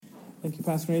Thank you,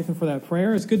 Pastor Nathan, for that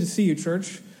prayer. It's good to see you,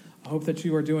 church. I hope that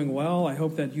you are doing well. I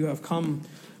hope that you have come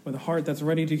with a heart that's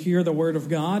ready to hear the word of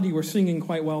God. You were singing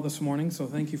quite well this morning, so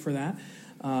thank you for that.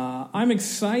 I'm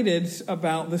excited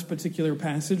about this particular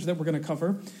passage that we're going to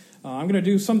cover. I'm going to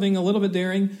do something a little bit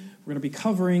daring. We're going to be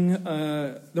covering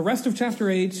the rest of chapter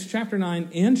 8, chapter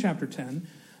 9, and chapter 10.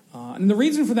 And the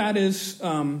reason for that is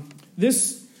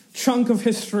this chunk of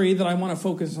history that I want to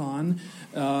focus on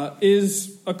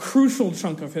is a crucial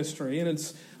chunk of history. And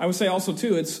it's, I would say also,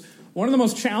 too, it's one of the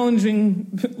most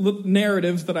challenging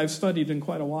narratives that I've studied in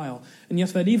quite a while. And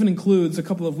yes, that even includes a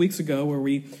couple of weeks ago where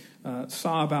we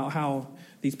saw about how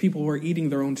these people were eating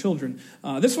their own children.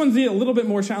 This one's a little bit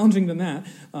more challenging than that,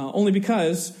 only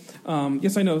because,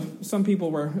 yes, I know some people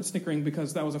were snickering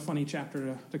because that was a funny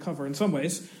chapter to cover in some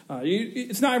ways.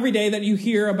 It's not every day that you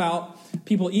hear about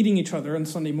people eating each other on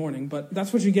Sunday morning, but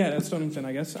that's what you get at Stonington,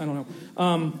 I guess. I don't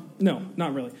know. No,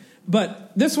 not really.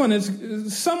 But this one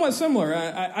is somewhat similar.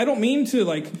 I don't mean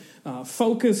to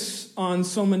focus on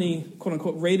so many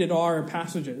quote-unquote rated R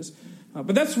passages,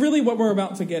 but that's really what we're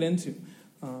about to get into.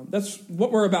 That's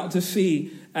what we're about to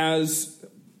see as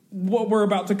what we're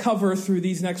about to cover through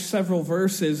these next several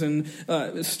verses and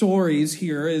stories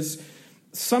here is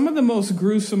some of the most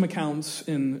gruesome accounts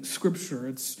in Scripture.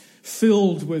 It's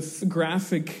filled with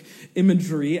graphic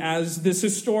imagery as this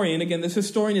historian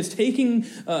is taking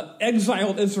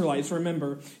exiled Israelites,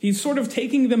 remember. He's sort of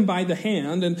taking them by the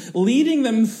hand and leading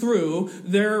them through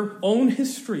their own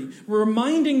history,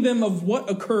 reminding them of what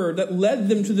occurred that led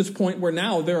them to this point where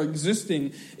now they're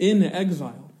existing in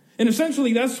exile. And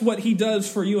essentially, that's what he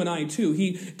does for you and I, too.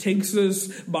 He takes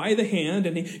us by the hand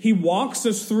and he walks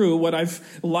us through what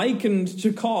I've likened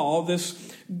to call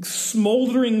this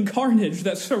smoldering carnage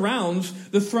that surrounds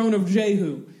the throne of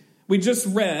Jehu. We just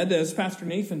read, as Pastor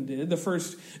Nathan did, the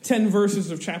first 10 verses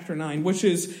of chapter 9, which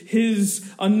is his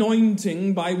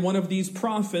anointing by one of these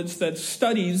prophets that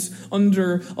studies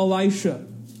under Elisha.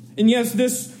 And yes,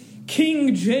 this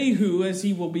King Jehu, as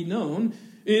he will be known,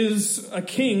 is a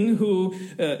king who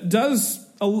does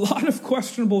a lot of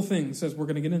questionable things, as we're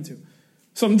going to get into.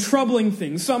 Some troubling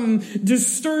things, some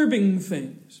disturbing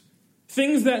things.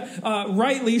 Things that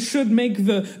rightly should make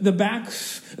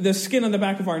the skin on the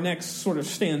back of our necks sort of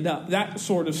stand up. That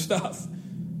sort of stuff.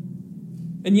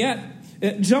 And yet,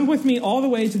 jump with me all the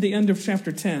way to the end of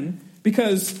chapter 10,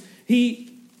 because he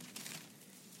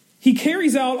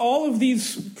carries out all of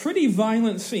these pretty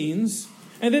violent scenes.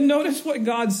 And then notice what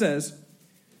God says.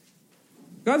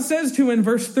 God says to him in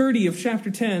verse 30 of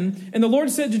chapter 10, "And the Lord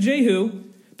said to Jehu,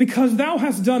 because thou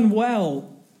hast done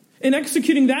well in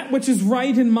executing that which is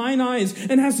right in mine eyes,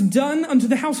 and hast done unto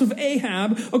the house of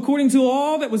Ahab according to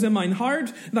all that was in mine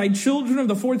heart, thy children of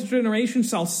the fourth generation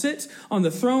shall sit on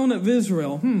the throne of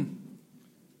Israel."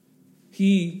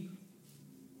 He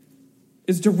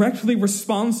is directly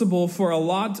responsible for a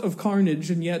lot of carnage,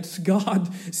 and yet God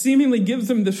seemingly gives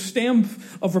him the stamp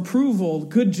of approval.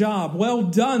 Good job. Well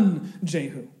done,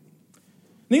 Jehu.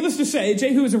 Needless to say,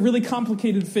 Jehu is a really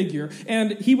complicated figure,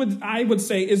 and I would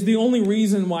say, is the only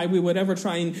reason why we would ever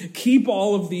try and keep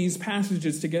all of these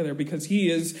passages together, because he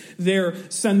is their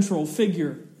central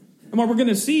figure. And what we're going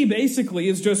to see basically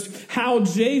is just how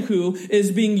Jehu is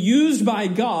being used by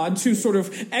God to sort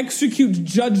of execute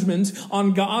judgment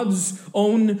on God's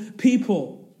own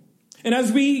people. And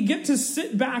as we get to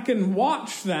sit back and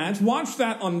watch that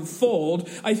unfold,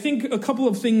 I think a couple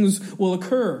of things will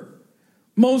occur.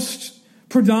 Most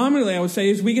predominantly, I would say,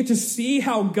 is we get to see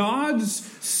how God's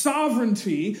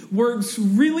sovereignty works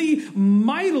really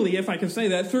mightily, if I can say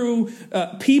that, through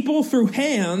people, through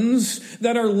hands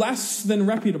that are less than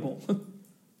reputable.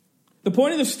 The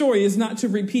point of the story is not to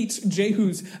repeat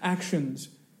Jehu's actions.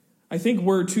 I think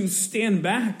we're to stand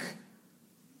back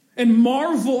and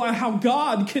marvel at how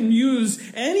God can use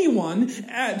anyone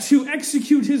to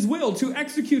execute his will, to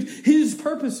execute his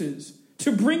purposes,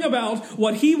 to bring about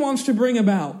what he wants to bring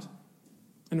about.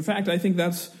 And in fact, I think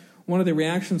that's one of the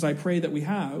reactions I pray that we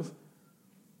have.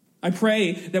 I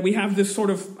pray that we have this sort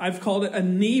of, I've called it a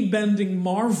knee-bending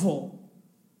marvel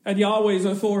at Yahweh's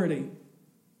authority.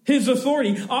 His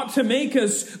authority ought to make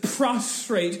us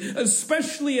prostrate,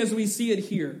 especially as we see it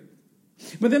here.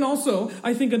 But then also,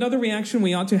 I think another reaction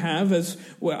we ought to have, as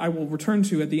I will return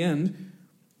to at the end,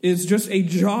 is just a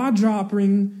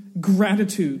jaw-dropping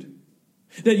gratitude.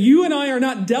 That you and I are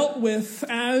not dealt with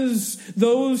as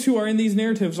those who are in these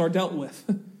narratives are dealt with.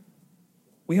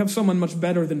 We have someone much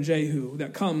better than Jehu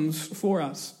that comes for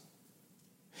us.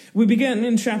 We begin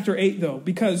in chapter 8, though,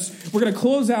 because we're going to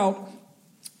close out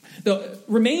The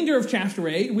remainder of chapter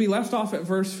 8, we left off at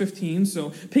verse 15,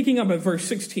 so picking up at verse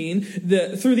 16,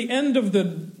 through the end of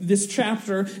this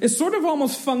chapter, it sort of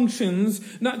almost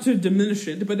functions, not to diminish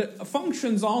it, but it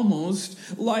functions almost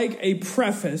like a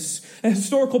preface, a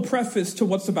historical preface to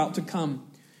what's about to come.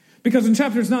 Because in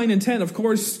chapters 9 and 10, of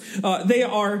course, they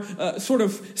are sort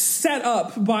of set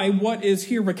up by what is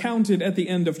here recounted at the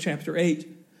end of chapter 8.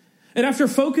 And after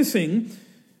focusing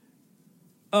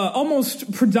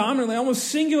almost predominantly, almost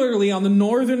singularly on the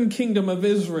northern kingdom of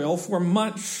Israel for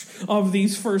much of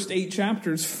these first 8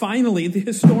 chapters, finally the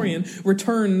historian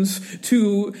returns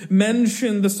to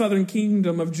mention the southern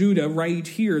kingdom of Judah right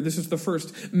here. This is the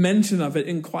first mention of it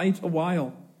in quite a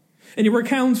while. And he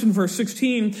recounts in verse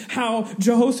 16 how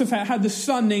Jehoshaphat had this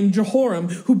son named Jehoram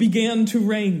who began to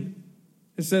reign.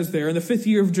 It says there, in the 5th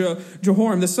year of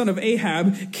Jehoram, the son of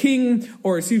Ahab,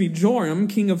 Joram,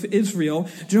 king of Israel,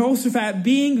 Jehoshaphat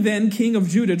being then king of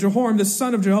Judah, Jehoram, the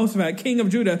son of Jehoshaphat, king of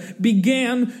Judah,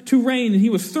 began to reign. And he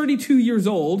was 32 years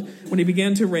old when he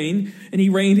began to reign, and he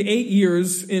reigned 8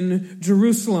 years in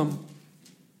Jerusalem.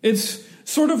 It's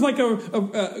sort of like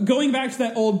going back to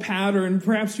that old pattern.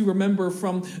 Perhaps you remember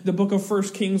from the book of 1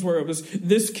 Kings where it was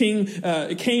this king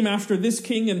came after this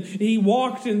king and he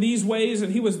walked in these ways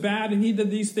and he was bad and he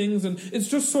did these things. And it's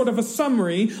just sort of a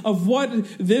summary of what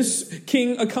this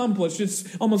king accomplished.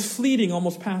 It's almost fleeting,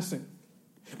 almost passing.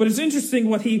 But it's interesting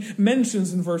what he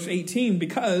mentions in verse 18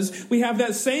 because we have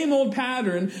that same old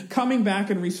pattern coming back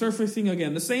and resurfacing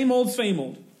again. The same old, same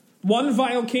old. One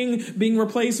vile king being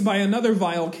replaced by another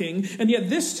vile king, and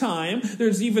yet this time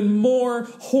there's even more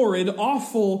horrid,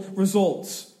 awful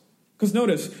results. Because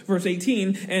notice, verse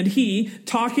 18, and he,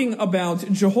 talking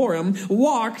about Jehoram,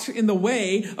 walked in the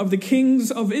way of the kings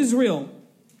of Israel,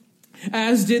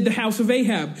 as did the house of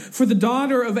Ahab. For the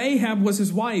daughter of Ahab was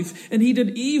his wife, and he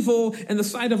did evil in the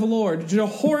sight of the Lord.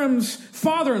 Jehoram's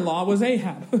father-in-law was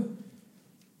Ahab.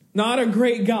 Not a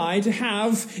great guy to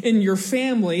have in your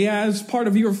family as part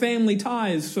of your family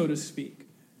ties, so to speak.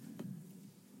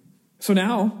 So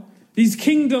now, these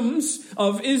kingdoms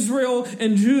of Israel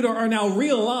and Judah are now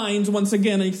realigned once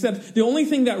again, except the only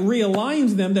thing that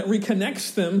realigns them, that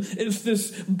reconnects them, is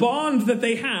this bond that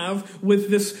they have with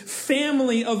this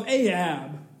family of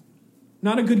Ahab.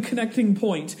 Not a good connecting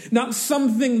point. Not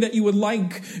something that you would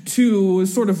like to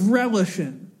sort of relish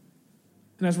in.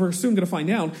 And as we're soon going to find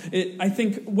out, I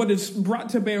think what is brought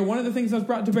to bear, one of the things that's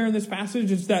brought to bear in this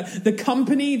passage is that the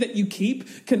company that you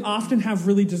keep can often have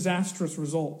really disastrous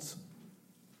results.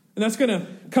 And that's going to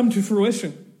come to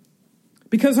fruition.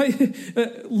 Because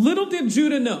little did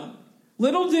Judah know,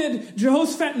 little did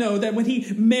Jehoshaphat know that when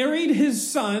he married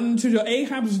his son to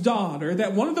Ahab's daughter,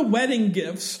 that one of the wedding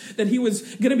gifts that he was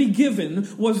going to be given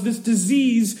was this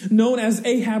disease known as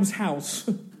Ahab's house.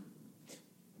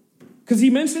 Because he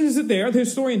mentions it there, the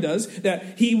historian does,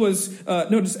 that he was,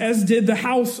 notice, as did the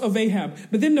house of Ahab.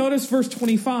 But then notice verse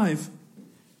 25.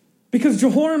 Because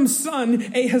Jehoram's son,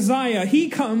 Ahaziah, he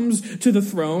comes to the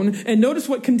throne. And notice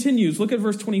what continues. Look at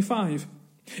verse 25.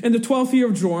 In the 12th year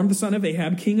of Joram, the son of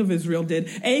Ahab, king of Israel, did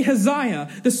Ahaziah,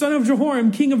 the son of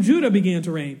Jehoram, king of Judah, began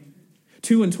to reign.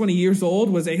 22 years old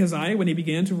was Ahaziah when he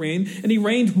began to reign, and he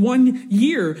reigned 1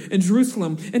 year in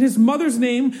Jerusalem. And his mother's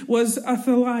name was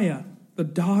Athaliah, the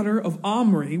daughter of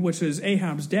Omri, which is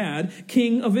Ahab's dad,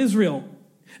 king of Israel.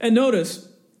 And notice,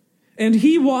 and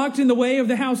he walked in the way of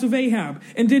the house of Ahab,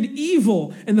 and did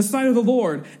evil in the sight of the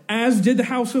Lord, as did the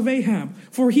house of Ahab.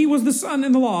 For he was the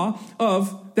son-in-law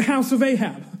of the house of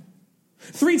Ahab.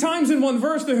 3 times in one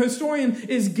verse, the historian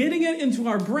is getting it into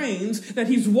our brains that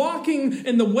he's walking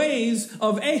in the ways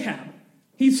of Ahab.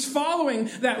 He's following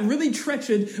that really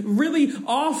treacherous, really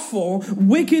awful,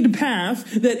 wicked path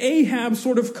that Ahab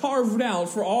sort of carved out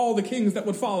for all the kings that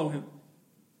would follow him.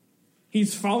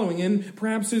 He's following in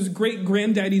perhaps his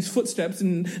great-granddaddy's footsteps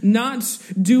and not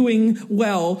doing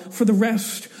well for the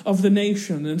rest of the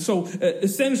nation. And so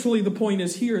essentially the point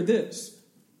is here this.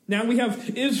 Now we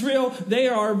have Israel, they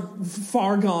are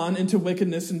far gone into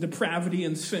wickedness and depravity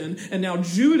and sin. And now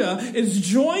Judah is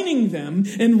joining them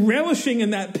and relishing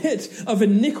in that pit of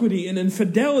iniquity and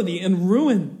infidelity and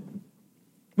ruin.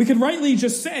 We could rightly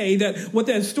just say that what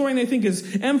the historian, I think,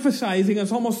 is emphasizing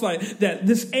is almost like that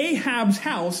this Ahab's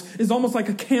house is almost like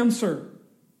a cancer.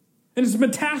 And it's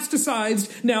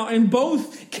metastasized now in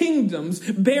both kingdoms,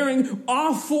 bearing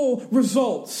awful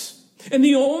results. And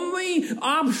the only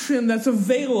option that's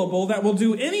available that will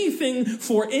do anything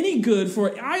for any good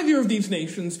for either of these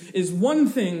nations is one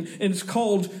thing, and it's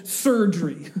called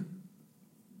surgery.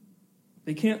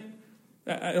 They can't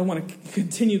I don't want to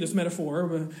continue this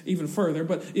metaphor even further,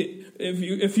 but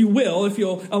if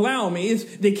you'll allow me,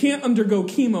 they can't undergo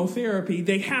chemotherapy.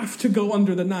 They have to go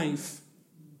under the knife.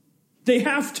 They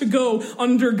have to go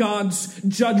under God's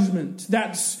judgment.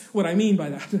 That's what I mean by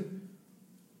that.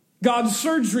 God's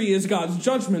surgery is God's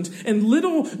judgment. And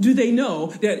little do they know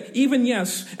that even,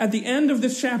 yes, at the end of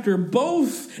this chapter,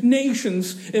 both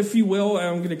nations, if you will,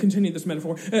 I'm going to continue this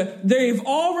metaphor, they've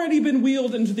already been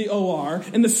wheeled into the OR,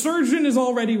 and the surgeon is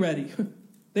already ready.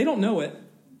 They don't know it.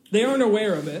 They aren't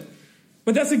aware of it.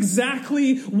 But that's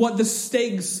exactly what the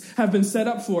stakes have been set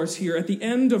up for us here at the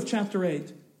end of chapter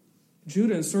 8.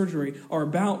 Judah and Israel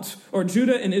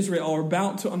are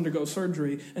about to undergo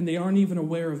surgery, and they aren't even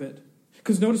aware of it.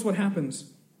 Because notice what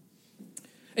happens.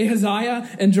 Ahaziah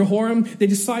and Jehoram, they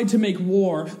decide to make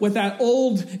war with that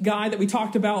old guy that we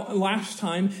talked about last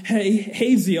time,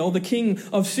 Hazael, the king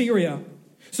of Syria.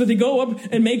 So they go up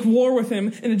and make war with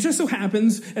him, and it just so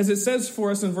happens, as it says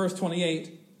for us in verse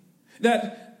 28,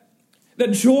 that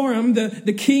Joram,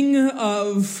 the king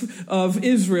of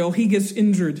Israel, he gets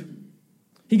injured.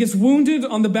 He gets wounded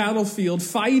on the battlefield,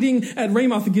 fighting at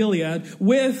Ramoth Gilead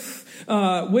with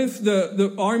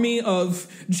the army of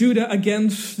Judah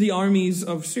against the armies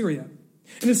of Syria.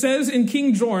 And it says in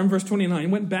King Joram, verse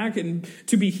 29, went back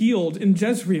to be healed in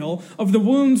Jezreel of the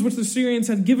wounds which the Syrians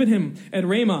had given him at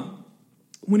Ramah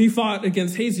when he fought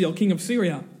against Hazael, king of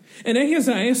Syria. And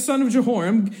Ahaziah, son of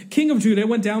Jehoram, king of Judah,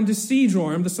 went down to see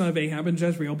Joram, the son of Ahab, in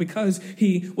Jezreel because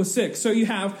he was sick. So you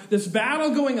have this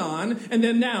battle going on, and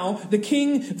then now the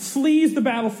king flees the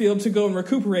battlefield to go and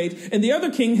recuperate, and the other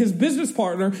king, his business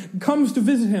partner, comes to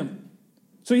visit him.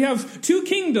 So you have two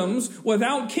kingdoms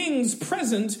without kings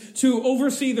present to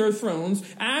oversee their thrones,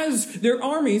 as their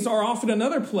armies are off in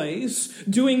another place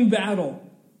doing battle.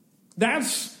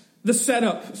 That's the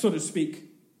setup, so to speak.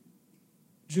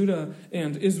 Judah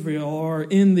and Israel are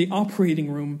in the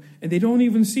operating room, and they don't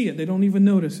even see it. They don't even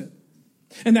notice it.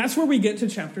 And that's where we get to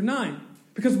chapter 9.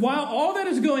 Because while all that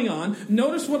is going on,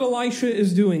 notice what Elisha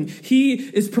is doing. He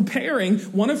is preparing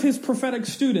one of his prophetic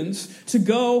students to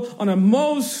go on a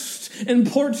most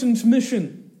important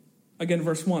mission. Again,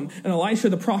 verse 1. And Elisha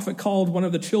the prophet called one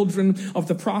of the children of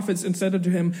the prophets and said unto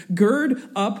him, Gird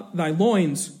up thy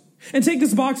loins, and take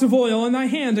this box of oil in thy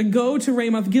hand, and go to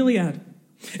Ramoth Gilead.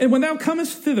 And when thou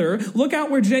comest thither, look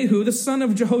out where Jehu, the son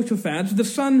of Jehoshaphat, the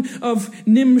son of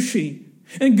Nimshi,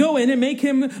 and go in and make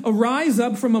him arise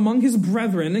up from among his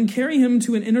brethren, and carry him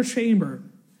to an inner chamber.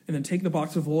 And then take the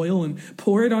box of oil and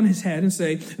pour it on his head and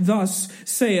say, Thus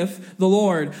saith the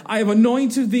Lord, I have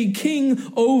anointed thee king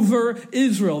over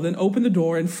Israel. Then open the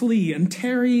door and flee and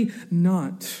tarry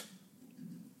not.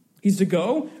 He's to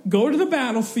go to the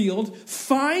battlefield,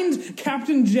 find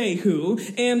Captain Jehu,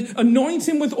 and anoint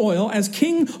him with oil as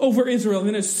king over Israel.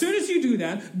 And as soon as you do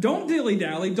that, don't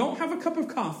dilly-dally, don't have a cup of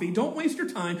coffee, don't waste your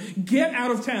time, get out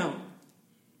of town.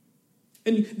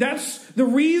 And that's the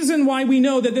reason why we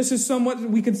know that this is somewhat,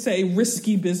 we could say,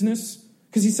 risky business.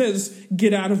 Because he says,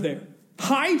 get out of there.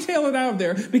 Hightail it out of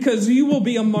there, because you will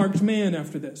be a marked man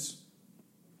after this.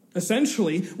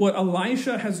 Essentially, what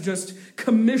Elisha has just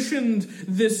commissioned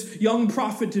this young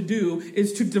prophet to do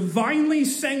is to divinely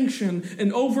sanction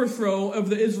an overthrow of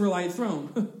the Israelite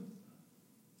throne.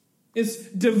 It's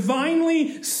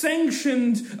divinely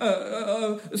sanctioned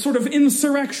sort of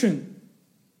insurrection.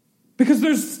 Because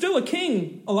there's still a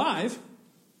king alive.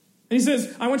 And he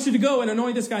says, I want you to go and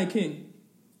anoint this guy king.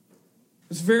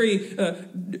 It's very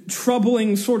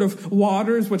troubling sort of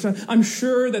waters, which I'm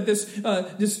sure that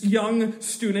this young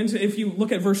student, if you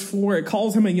look at verse 4, it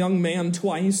calls him a young man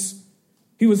twice.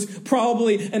 He was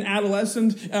probably an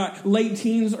adolescent, late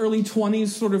teens, early 20s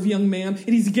sort of young man. And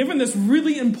he's given this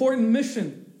really important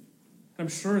mission. I'm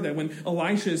sure that when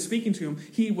Elisha is speaking to him,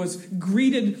 he was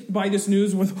greeted by this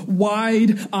news with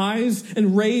wide eyes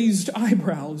and raised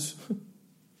eyebrows.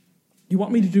 You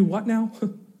want me to do what now?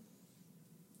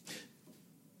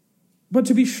 But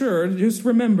to be sure, just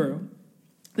remember,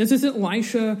 this isn't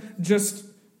Elisha just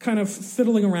kind of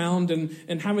fiddling around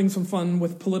and having some fun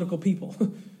with political people.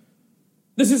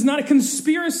 This is not a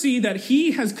conspiracy that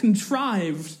he has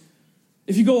contrived.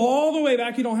 If you go all the way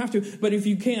back, you don't have to, but if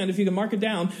you can mark it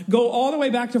down, go all the way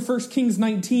back to 1 Kings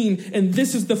 19, and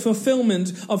this is the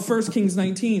fulfillment of 1 Kings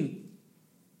 19.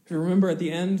 If you remember at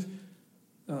the end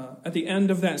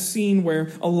of that scene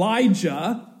where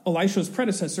Elisha's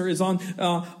predecessor, is on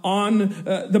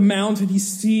the mount, and he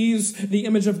sees the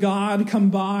image of God come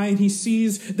by, and he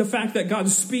sees the fact that God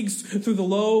speaks through the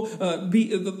low,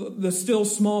 the still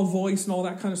small voice and all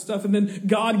that kind of stuff. And then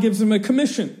God gives him a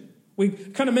commission. We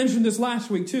kind of mentioned this last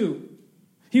week too.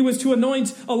 He was to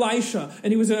anoint Elisha,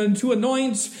 and he was to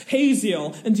anoint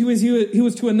Hazael, and he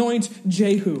was to anoint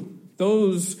Jehu.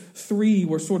 Those three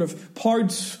were sort of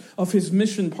parts of his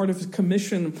mission, part of his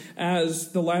commission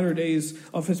as the latter days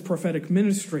of his prophetic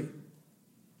ministry.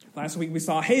 Last week we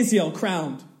saw Hazael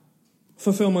crowned,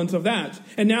 fulfillment of that.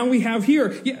 And now we have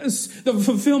here, yes, the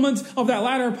fulfillment of that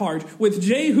latter part, with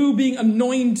Jehu being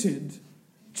anointed,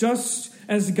 just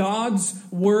as God's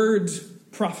word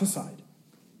prophesied.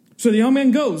 So the young man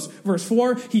goes, verse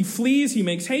 4, he flees, he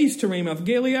makes haste to Ramoth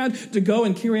Gilead to go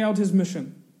and carry out his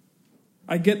mission.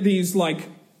 I get these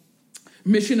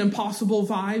Mission Impossible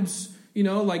vibes,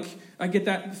 I get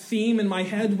that theme in my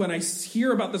head when I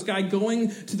hear about this guy going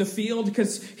to the field,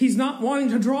 because he's not wanting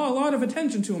to draw a lot of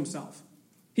attention to himself.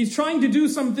 He's trying to do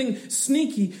something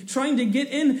sneaky, trying to get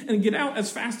in and get out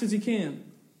as fast as he can.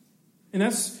 And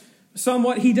that's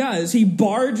somewhat he does. He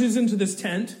barges into this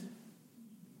tent.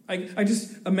 I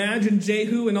just imagine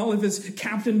Jehu and all of his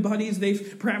captain buddies.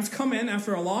 They've perhaps come in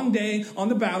after a long day on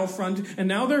the battlefront, and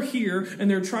now they're here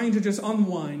and they're trying to just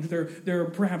unwind. They're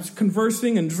perhaps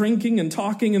conversing and drinking and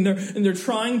talking, and they're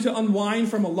trying to unwind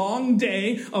from a long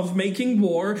day of making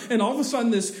war. And all of a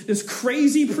sudden, this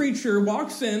crazy preacher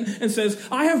walks in and says,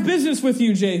 "I have business with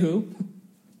you, Jehu."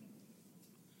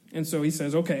 And so he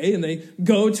says, "Okay," and they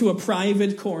go to a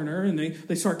private corner and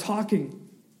they start talking.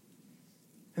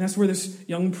 And that's where this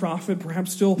young prophet,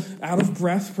 perhaps still out of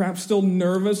breath, perhaps still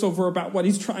nervous about what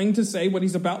he's trying to say, what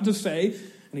he's about to say.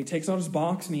 And he takes out his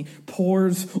box and he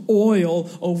pours oil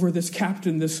over this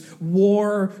captain, this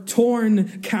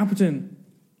war-torn captain,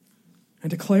 and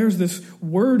declares this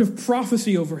word of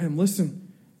prophecy over him.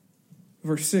 Listen,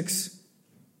 verse 6.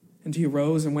 And he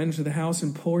arose and went into the house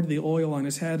and poured the oil on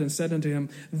his head and said unto him,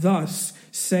 "Thus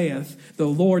saith the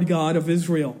Lord God of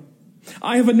Israel,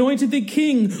 I have anointed thee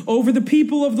king over the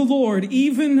people of the Lord,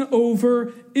 even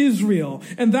over Israel.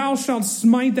 And thou shalt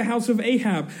smite the house of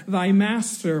Ahab, thy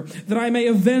master, that I may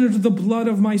avenge the blood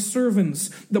of my servants,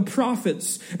 the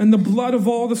prophets, and the blood of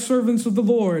all the servants of the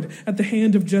Lord at the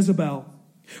hand of Jezebel.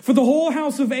 For the whole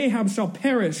house of Ahab shall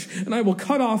perish, and I will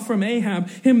cut off from Ahab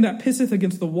him that pisseth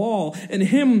against the wall, and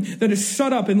him that is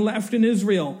shut up and left in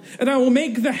Israel. And I will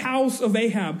make the house of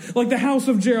Ahab like the house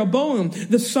of Jeroboam,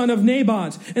 the son of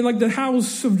Nebat, and like the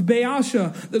house of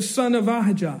Baasha, the son of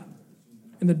Ahijah.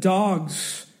 And the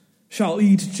dogs shall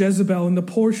eat Jezebel in the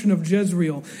portion of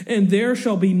Jezreel, and there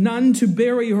shall be none to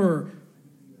bury her."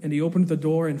 And he opened the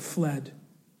door and fled.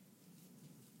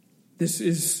 This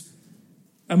is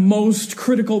a most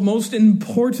critical, most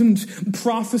important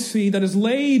prophecy that is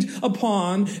laid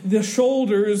upon the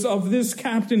shoulders of this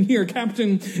captain here,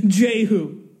 Captain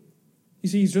Jehu. You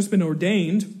see, he's just been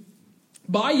ordained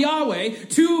by Yahweh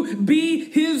to be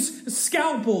his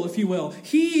scalpel, if you will.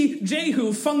 He,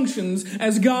 Jehu, functions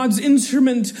as God's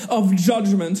instrument of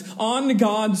judgment on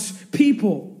God's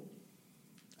people.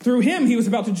 Through him, he was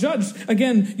about to judge.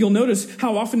 Again, you'll notice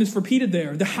how often it's repeated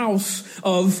there, the house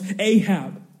of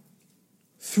Ahab,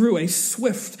 through a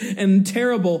swift and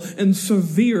terrible and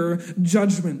severe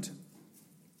judgment.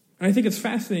 And I think it's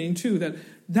fascinating, too,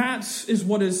 that is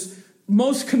what is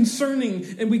most concerning,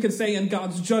 and we could say in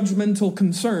God's judgmental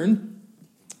concern,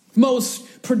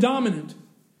 most predominant,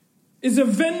 is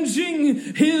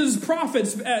avenging his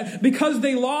prophets because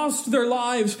they lost their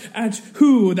lives at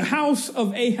who? The house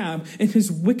of Ahab and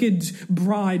his wicked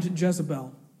bride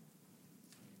Jezebel.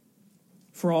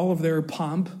 For all of their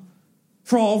pomp,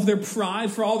 for all of their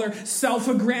pride, for all their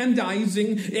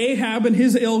self-aggrandizing, Ahab and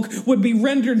his ilk would be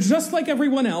rendered just like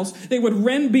everyone else. They would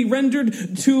be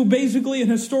rendered to basically an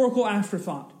historical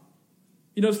afterthought.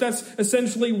 You know, that's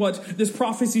essentially what this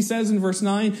prophecy says in verse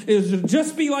 9, is to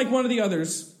just be like one of the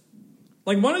others.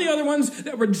 Like one of the other ones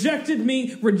that rejected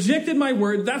me, rejected my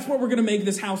word. That's what we're going to make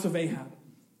this house of Ahab.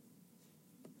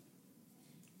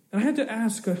 And I had to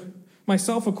ask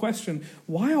myself a question.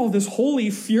 Why all this holy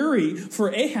fury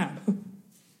for Ahab?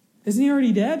 Isn't he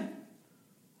already dead?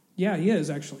 Yeah, he is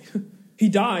actually. He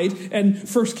died in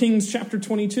 1 Kings chapter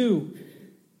 22.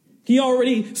 He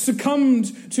already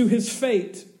succumbed to his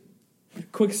fate.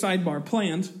 Quick sidebar,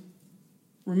 planned.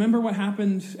 Remember what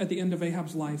happened at the end of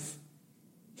Ahab's life?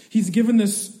 He's given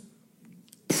this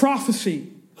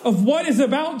prophecy of what is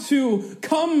about to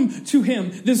come to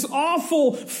him. This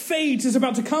awful fate is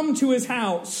about to come to his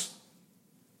house.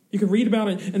 You can read about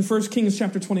it in 1 Kings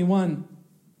chapter 21.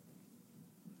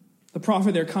 The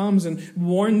prophet there comes and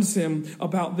warns him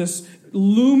about this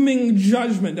looming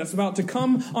judgment that's about to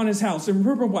come on his house. And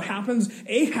remember what happens?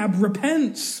 Ahab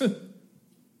repents.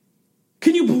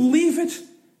 Can you believe it?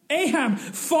 Ahab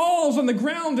falls on the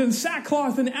ground in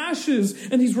sackcloth and ashes,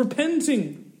 and he's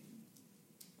repenting.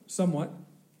 Somewhat.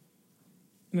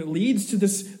 And it leads to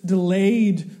this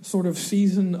delayed sort of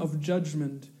season of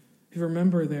judgment. If you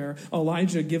remember there,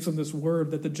 Elijah gives him this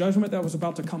word that the judgment that was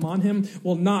about to come on him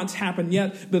will not happen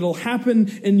yet, but it'll happen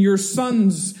in your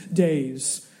son's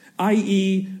days,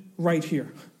 i.e., right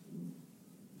here.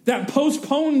 That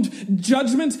postponed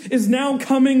judgment is now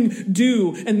coming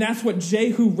due, and that's what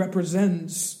Jehu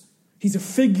represents. He's a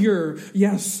figure,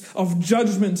 yes, of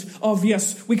judgment, of,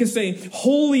 yes, we could say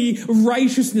holy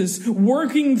righteousness,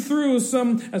 working through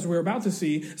some, as we're about to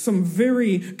see, some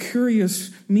very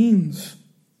curious means.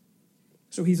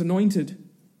 So he's anointed,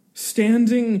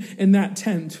 standing in that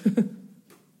tent.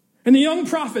 And the young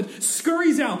prophet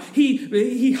scurries out.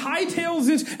 He hightails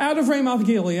it out of Ramoth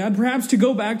Gilead, perhaps to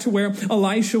go back to where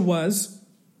Elisha was.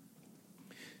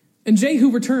 And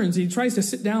Jehu returns. He tries to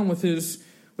sit down with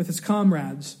his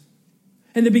comrades.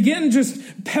 And they begin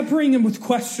just peppering him with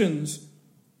questions.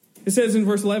 It says in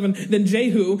verse 11, then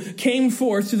Jehu came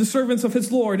forth to the servants of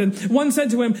his Lord, and one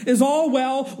said to him, is all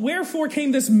well? Wherefore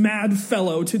came this mad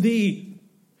fellow to thee?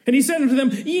 And he said unto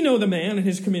them, ye know the man and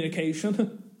his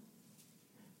communication.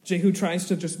 Jehu tries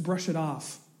to just brush it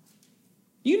off.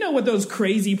 You know what those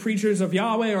crazy preachers of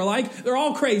Yahweh are like? They're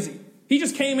all crazy. He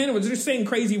just came in and was just saying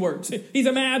crazy words. He's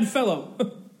a mad fellow.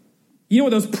 You know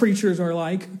what those preachers are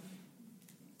like?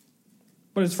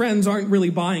 But his friends aren't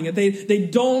really buying it. They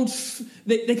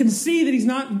can see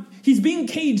that he's being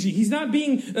cagey. He's not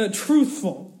being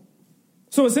truthful.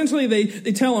 So essentially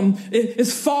they tell him,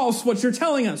 it's false what you're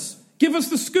telling us. Give us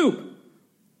the scoop.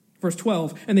 Verse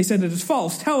 12, and they said, it is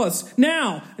false. Tell us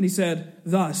now. And he said,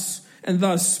 thus, and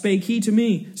thus spake he to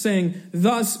me, saying,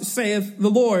 thus saith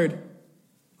the Lord,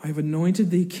 I have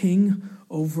anointed thee king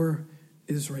over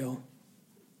Israel.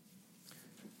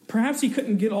 Perhaps he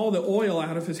couldn't get all the oil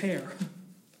out of his hair.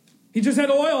 He just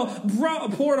had oil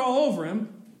poured all over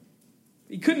him.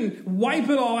 He couldn't wipe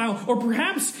it all out. Or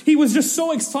perhaps he was just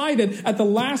so excited at the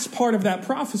last part of that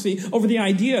prophecy over the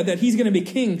idea that he's going to be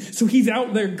king. So he's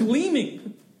out there gleaming.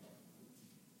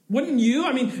 Wouldn't you?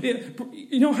 I mean,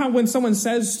 you know how when someone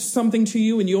says something to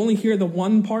you and you only hear the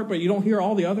one part, but you don't hear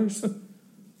all the others?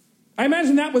 I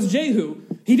imagine that was Jehu.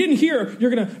 He didn't hear,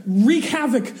 you're going to wreak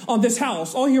havoc on this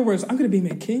house. All he heard was, I'm going to be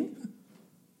made king.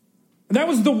 And that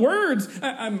was the words.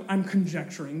 I'm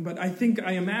conjecturing, but I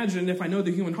imagine if I know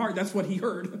the human heart, that's what he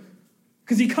heard.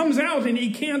 Because he comes out and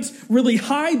he can't really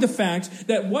hide the fact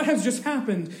that what has just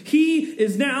happened. He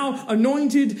is now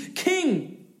anointed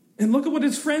king. And look at what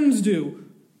his friends do.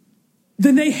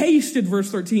 Then they hasted,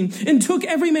 verse 13, and took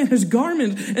every man his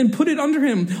garment and put it under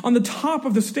him on the top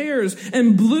of the stairs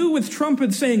and blew with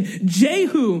trumpets, saying,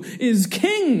 Jehu is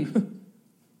king.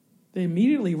 They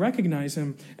immediately recognize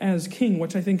him as king,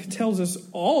 which I think tells us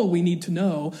all we need to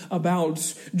know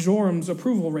about Joram's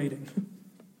approval rating.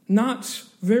 Not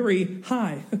very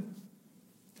high.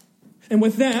 And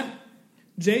with that,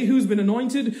 Jehu's been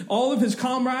anointed, all of his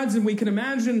comrades, and we can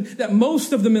imagine that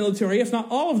most of the military, if not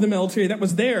all of the military that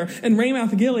was there in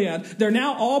Ramoth Gilead, they're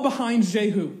now all behind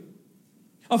Jehu.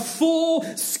 A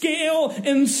full-scale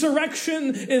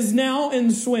insurrection is now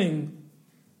in swing.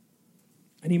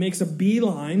 And he makes a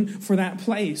beeline for that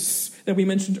place that we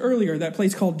mentioned earlier, that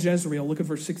place called Jezreel. Look at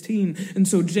verse 16. And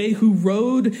so Jehu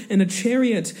rode in a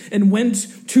chariot and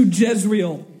went to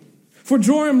Jezreel. For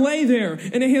Joram lay there,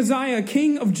 and Ahaziah,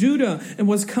 king of Judah, and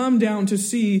was come down to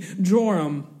see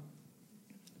Joram.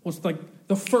 Was like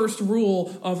the first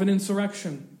rule of an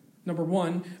insurrection. Number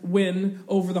one, win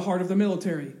over the heart of the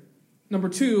military. Number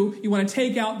two, you want to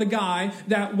take out the guy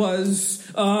that was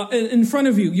in front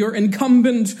of you, your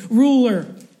incumbent ruler.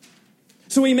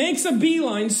 So he makes a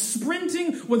beeline,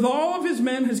 sprinting with all of his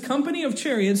men, his company of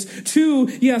chariots, to,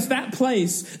 yes, that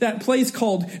place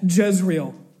called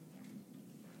Jezreel.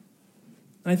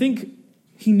 I think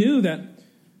he knew that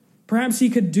perhaps he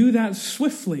could do that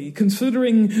swiftly,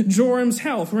 considering Joram's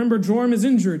health. Remember, Joram is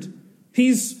injured.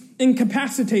 He's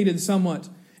incapacitated somewhat.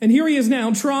 And here he is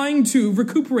now trying to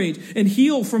recuperate and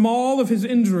heal from all of his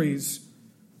injuries.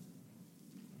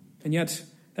 And yet,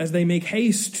 as they make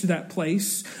haste to that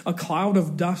place, a cloud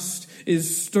of dust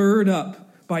is stirred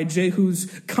up by Jehu's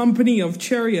company of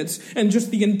chariots and just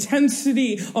the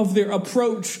intensity of their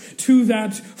approach to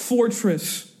that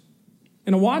fortress.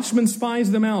 And a watchman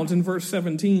spies them out in verse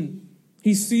 17.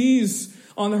 He sees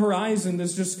on the horizon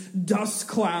this just dust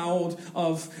cloud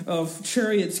of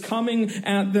chariots coming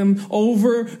at them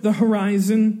over the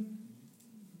horizon.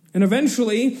 And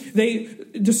eventually they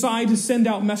decide to send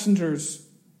out messengers.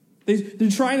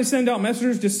 They're trying to send out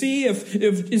messengers to see if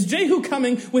is Jehu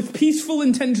coming with peaceful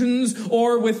intentions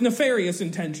or with nefarious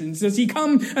intentions. Does he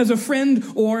come as a friend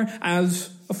or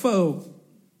as a foe?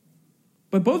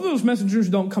 But both of those messengers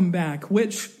don't come back,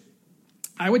 which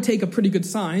I would take a pretty good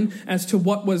sign as to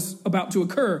what was about to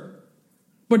occur.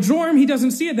 But Joram, he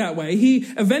doesn't see it that way. He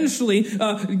eventually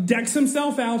decks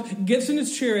himself out, gets in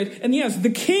his chariot, and yes, the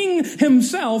king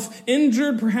himself,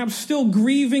 injured, perhaps still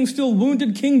grieving, still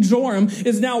wounded King Joram,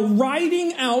 is now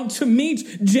riding out to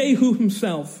meet Jehu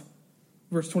himself.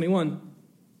 Verse 21.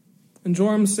 And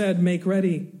Joram said, "Make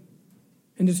ready."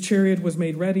 And his chariot was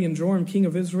made ready, and Joram, king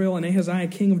of Israel, and Ahaziah,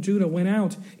 king of Judah, went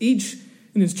out, each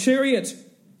in his chariot.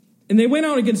 And they went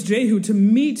out against Jehu to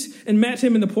meet and met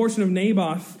him in the portion of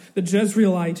Naboth, the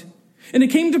Jezreelite. And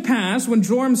it came to pass, when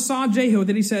Joram saw Jehu,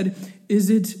 that he said, "Is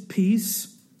it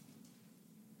peace?"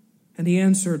 And he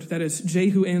answered, that is,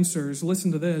 Jehu answers,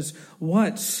 listen to this,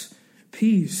 "What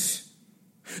peace?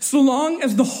 So long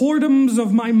as the whoredoms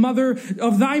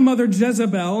of thy mother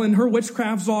Jezebel and her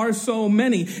witchcrafts are so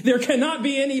many, there cannot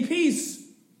be any peace.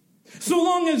 So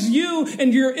long as you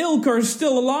and your ilk are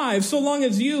still alive, so long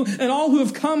as you and all who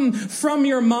have come from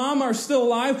your mom are still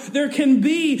alive, there can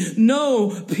be no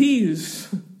peace."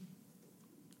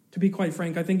 To be quite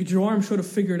frank, I think Joram should have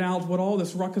figured out what all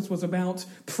this ruckus was about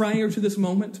prior to this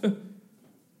moment.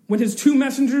 When his two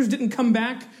messengers didn't come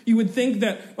back, you would think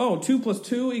that, 2 +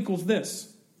 2 equals this.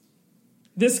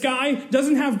 This guy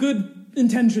doesn't have good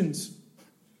intentions.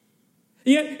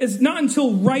 Yet it's not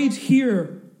until right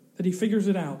here that he figures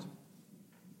it out.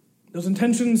 Those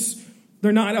intentions,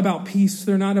 they're not about peace.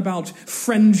 They're not about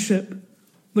friendship.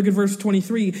 Look at verse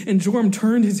 23. And Joram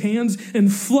turned his hands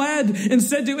and fled and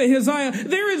said to Ahaziah,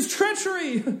 "There is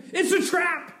treachery. It's a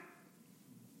trap."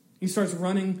 He starts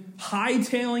running,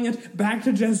 hightailing it back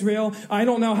to Jezreel. I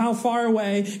don't know how far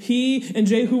away he and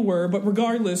Jehu were, but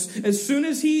regardless, as soon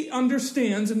as he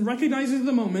understands and recognizes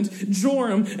the moment,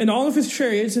 Joram and all of his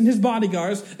chariots and his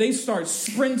bodyguards, they start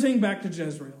sprinting back to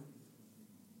Jezreel.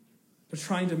 They're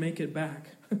trying to make it back.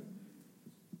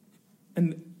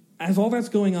 And as all that's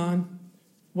going on,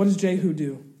 what does Jehu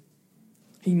do?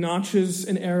 He notches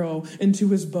an arrow into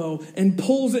his bow and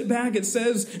pulls it back, it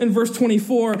says in verse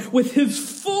 24, with his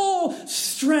full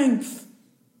strength.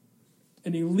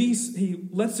 And he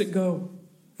lets it go.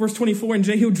 Verse 24, and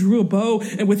Jehu drew a bow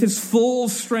and with his full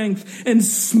strength and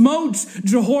smote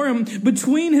Jehoram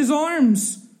between his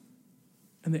arms.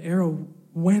 And the arrow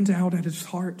went out at his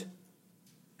heart.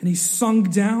 And he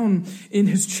sunk down in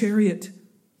his chariot.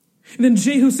 And then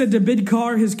Jehu said to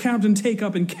Bidkar, his captain, "Take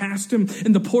up and cast him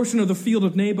in the portion of the field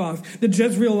of Naboth, the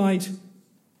Jezreelite.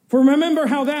 For remember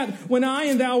how that, when I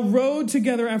and thou rode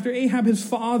together after Ahab his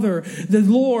father, the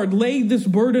Lord laid this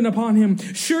burden upon him.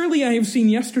 Surely I have seen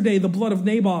yesterday the blood of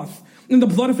Naboth, and the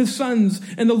blood of his sons,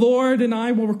 and the Lord and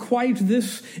I will requite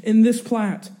this in this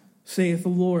plat, saith the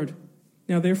Lord.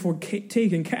 Now therefore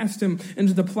take and cast him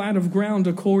into the plat of ground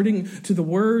according to the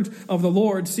word of the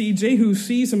Lord." See, Jehu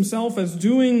sees himself as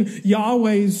doing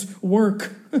Yahweh's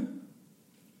work.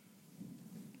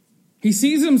 He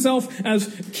sees himself as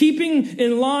keeping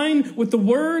in line with the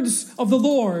words of the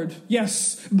Lord.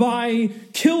 Yes, by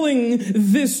killing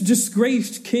this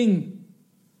disgraced king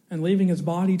and leaving his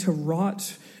body to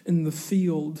rot in the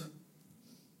field.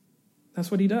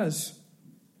 That's what he does.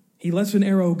 He lets an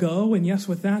arrow go, and yes,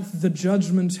 with that, the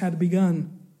judgment had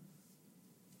begun.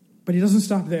 But he doesn't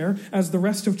stop there, as the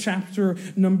rest of chapter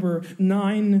number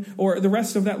 9, or the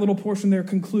rest of that little portion there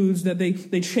concludes, that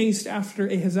they chased after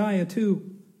Ahaziah too.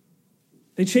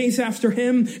 They chase after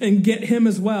him and get him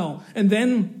as well. And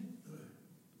then,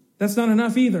 that's not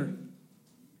enough either.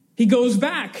 He goes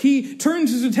back. He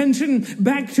turns his attention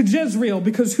back to Jezreel,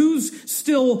 because who's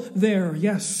still there?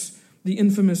 Yes, the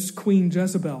infamous Queen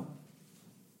Jezebel.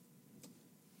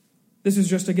 This is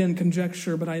just, again,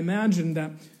 conjecture, but I imagine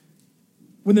that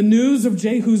when the news of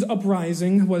Jehu's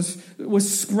uprising was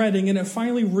spreading and it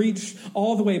finally reached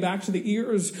all the way back to the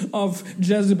ears of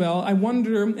Jezebel, I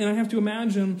wonder, and I have to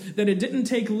imagine, that it didn't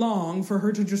take long for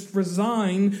her to just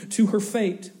resign to her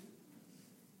fate.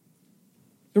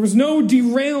 There was no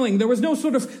derailing. There was no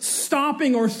sort of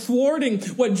stopping or thwarting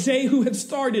what Jehu had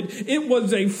started. It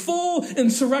was a full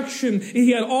insurrection.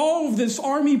 He had all of this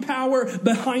army power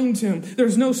behind him.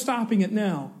 There's no stopping it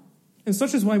now. And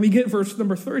such is why we get verse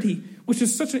number 30, which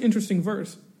is such an interesting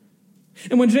verse.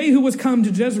 And when Jehu was come to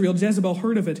Jezreel, Jezebel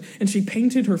heard of it, and she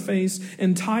painted her face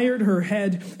and tired her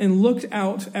head and looked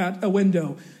out at a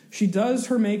window. She does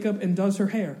her makeup and does her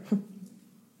hair.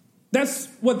 That's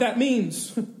what that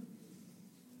means.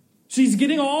 She's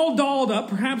getting all dolled up,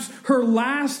 perhaps her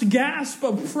last gasp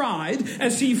of pride,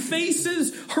 as she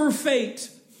faces her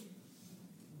fate.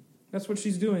 That's what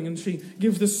she's doing. And she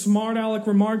gives this smart aleck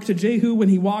remark to Jehu when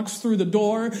he walks through the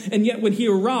door. And yet when he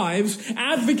arrives,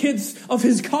 advocates of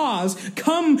his cause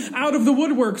come out of the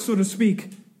woodwork, so to speak.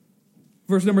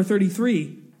 Verse number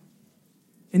 33.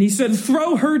 And he said,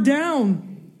 throw her down.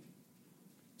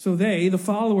 So they, the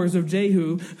followers of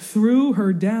Jehu, threw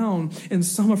her down, and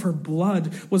some of her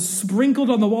blood was sprinkled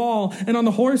on the wall and on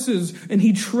the horses, and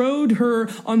he trode her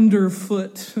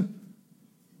underfoot.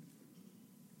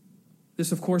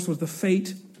 This, of course, was the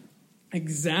fate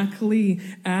exactly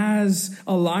as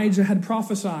Elijah had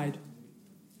prophesied.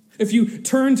 If you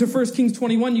turn to 1 Kings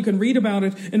 21, you can read about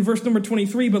it in verse number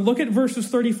 23. But look at verses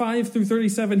 35 through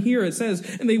 37 here. It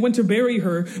says, and they went to bury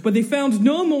her, but they found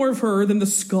no more of her than the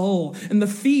skull and the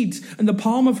feet and the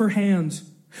palm of her hands.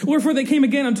 Wherefore they came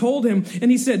again and told him, and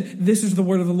he said, this is the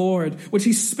word of the Lord, which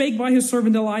he spake by his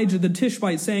servant Elijah the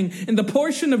Tishbite, saying, in the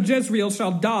portion of Jezreel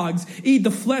shall dogs eat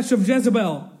the flesh of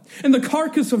Jezebel. And the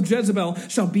carcass of Jezebel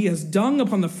shall be as dung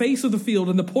upon the face of the field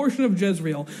in the portion of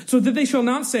Jezreel, so that they shall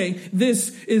not say,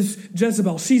 this is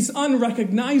Jezebel. She's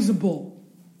unrecognizable.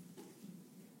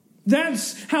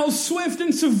 That's how swift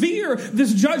and severe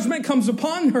this judgment comes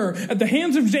upon her at the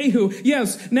hands of Jehu.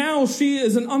 Yes, now she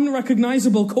is an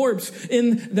unrecognizable corpse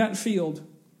in that field.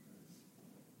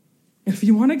 And if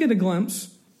you want to get a glimpse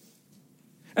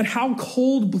at how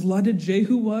cold-blooded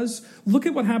Jehu was, look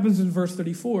at what happens in verse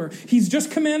 34. He's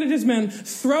just commanded his men,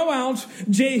 throw out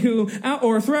Jehu,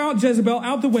 or throw out Jezebel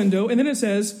out the window. And then it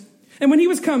says, and when he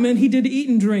was come in, he did eat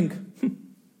and drink.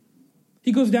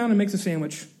 He goes down and makes a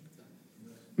sandwich.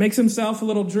 Makes himself a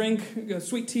little drink, a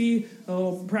sweet tea,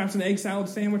 perhaps an egg salad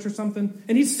sandwich or something.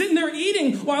 And he's sitting there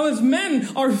eating while his men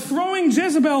are throwing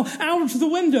Jezebel out the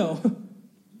window.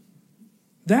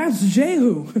 That's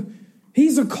Jehu.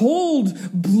 He's a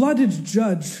cold-blooded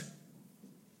judge.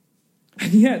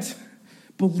 And yet,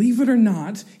 believe it or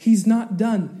not, he's not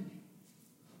done.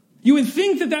 You would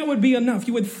think that that would be enough.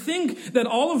 You would think that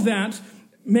all of that,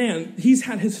 man, he's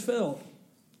had his fill.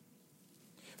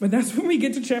 But that's when we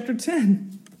get to chapter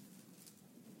 10,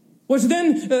 which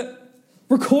then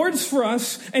records for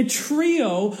us a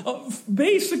trio of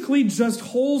basically just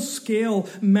whole-scale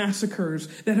massacres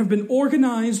that have been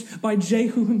organized by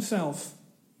Jehu himself.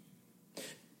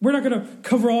 We're not going to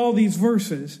cover all these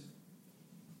verses,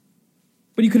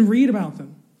 but you can read about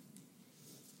them.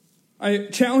 I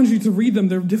challenge you to read them.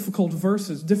 They're difficult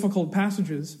verses, difficult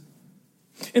passages.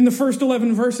 In the first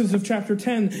 11 verses of chapter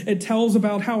 10, it tells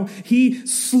about how he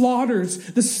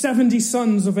slaughters the 70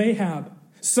 sons of Ahab.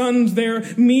 Sons there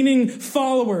meaning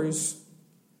followers.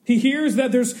 He hears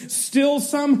that there's still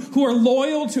some who are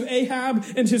loyal to Ahab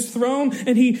and his throne,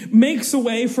 and he makes a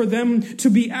way for them to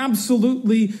be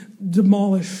absolutely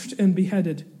demolished and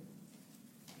beheaded.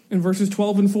 In verses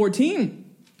 12 and 14,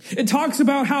 it talks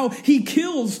about how he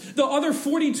kills the other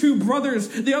 42 brothers,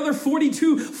 the other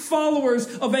 42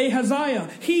 followers of Ahaziah.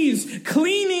 He's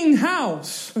cleaning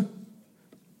house.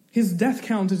 His death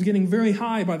count is getting very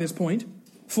high by this point.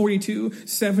 42,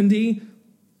 70.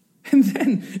 And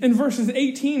then in verses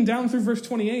 18 down through verse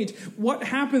 28, what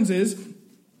happens is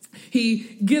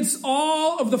he gets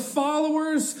all of the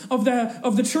followers of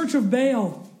the church of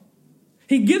Baal.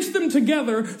 He gets them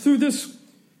together through this,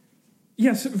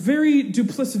 yes, very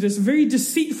duplicitous, very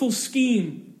deceitful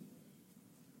scheme.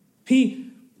 He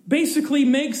basically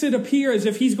makes it appear as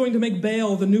if he's going to make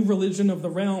Baal the new religion of the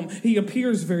realm. He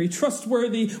appears very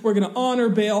trustworthy. We're going to honor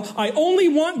Baal. I only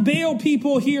want Baal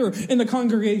people here in the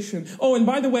congregation. Oh, and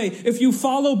by the way, if you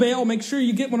follow Baal, make sure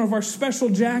you get one of our special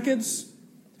jackets.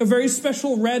 A very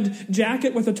special red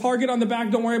jacket with a target on the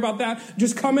back. Don't worry about that.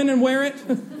 Just come in and wear it.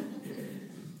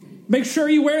 Make sure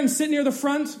you wear it and sit near the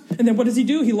front. And then what does he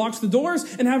do? He locks the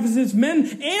doors and has his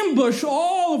men ambush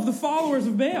all of the followers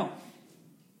of Baal.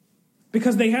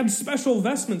 Because they had special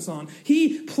vestments on.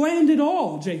 He planned it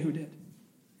all, Jehu did.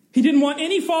 He didn't want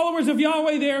any followers of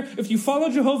Yahweh there. If you follow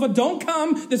Jehovah, don't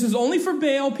come. This is only for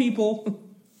Baal people.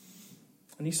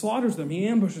 And he slaughters them. He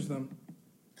ambushes them.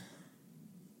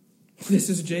 This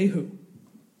is Jehu.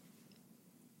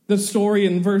 The story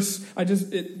in verse,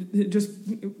 it just,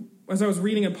 as I was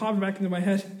reading, it popped back into my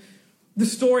head. The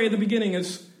story at the beginning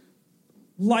is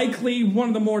likely one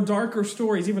of the more darker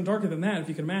stories, even darker than that, if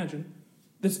you can imagine.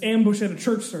 This ambush at a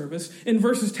church service. In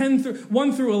verses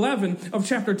 1 through 11 of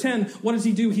chapter 10, what does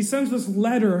he do? He sends this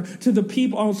letter to the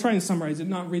people. I'll try and summarize it,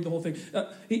 not read the whole thing.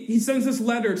 He sends this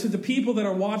letter to the people that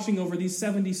are watching over these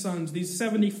 70 sons, these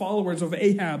 70 followers of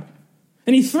Ahab.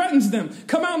 And he threatens them,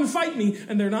 come out and fight me.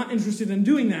 And they're not interested in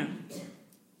doing that.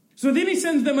 So then he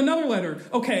sends them another letter.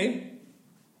 Okay,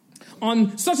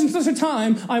 on such and such a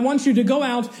time, I want you to go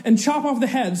out and chop off the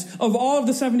heads of all of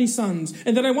the 70 sons.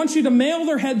 And then I want you to mail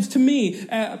their heads to me,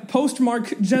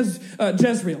 postmark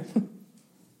Jezreel.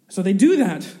 So they do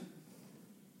that.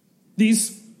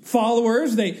 These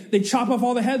followers, they chop off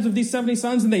all the heads of these 70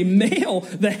 sons and they mail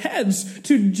the heads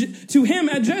to him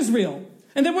at Jezreel.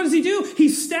 And then what does he do? He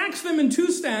stacks them in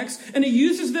 2 stacks, and he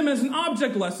uses them as an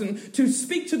object lesson to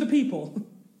speak to the people.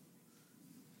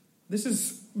 This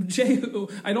is Jehu.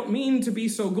 I don't mean to be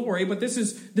so gory, but this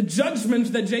is the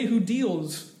judgment that Jehu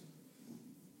deals.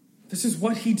 This is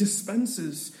what he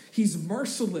dispenses. He's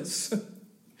merciless.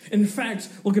 In fact,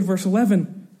 look at verse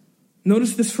 11.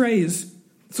 Notice this phrase.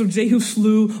 So Jehu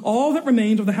slew all that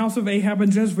remained of the house of Ahab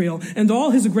and Jezreel, and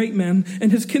all his great men,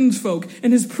 and his kinsfolk,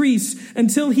 and his priests,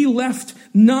 until he left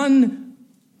none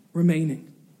remaining.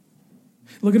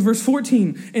 Look at verse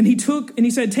 14. And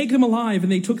he said, take them alive.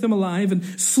 And they took them alive and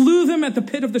slew them at the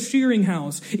pit of the shearing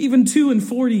house, even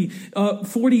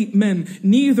 40 men.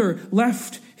 Neither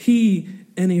left he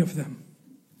any of them.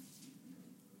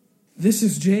 This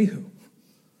is Jehu.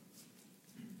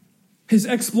 His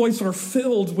exploits are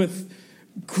filled with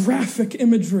graphic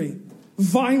imagery,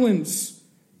 violence,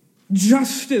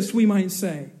 justice, we might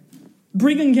say.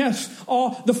 Bringing, yes,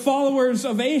 all the followers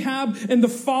of Ahab and the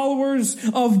followers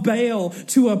of Baal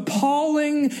to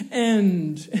appalling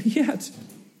end. And yet,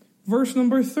 verse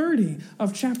number 30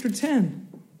 of chapter 10.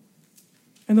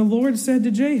 And the Lord said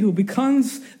to Jehu,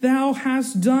 because thou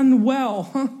hast done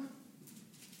well.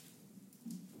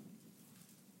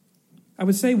 I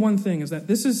would say one thing is that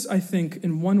this is, I think,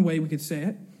 in one way we could say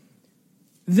it,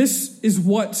 this is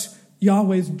what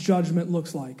Yahweh's judgment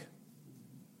looks like.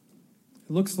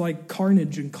 It looks like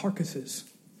carnage and carcasses.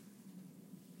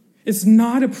 It's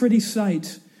not a pretty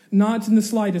sight, not in the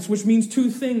slightest, which means 2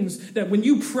 things. That when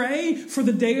you pray for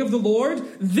the day of the Lord,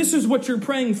 this is what you're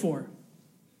praying for.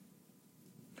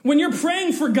 When you're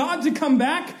praying for God to come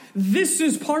back, this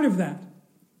is part of that.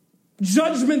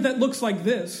 Judgment that looks like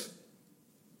this.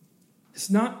 It's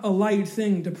not a light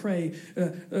thing to pray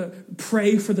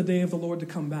for the day of the Lord to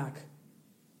come back.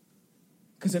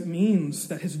 Because it means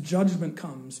that his judgment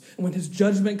comes. And when his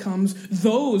judgment comes,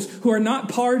 those who are not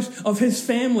part of his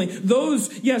family,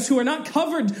 those, yes, who are not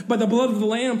covered by the blood of the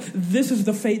Lamb, this is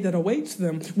the fate that awaits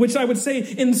them, which I would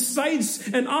say incites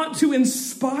and ought to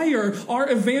inspire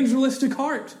our evangelistic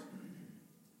heart.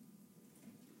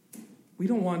 I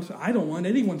don't want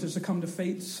anyone to succumb to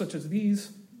fates such as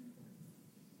these.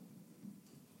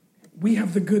 We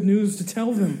have the good news to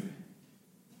tell them.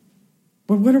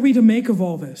 But what are we to make of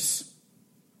all this?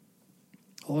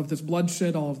 All of this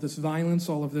bloodshed, all of this violence,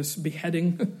 all of this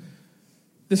beheading,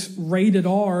 this rated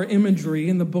R imagery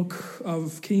in the book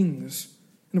of Kings.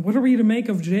 And what are we to make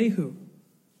of Jehu?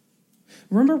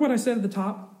 Remember what I said at the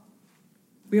top?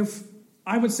 We have,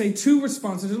 I would say, 2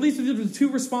 responses. At least the 2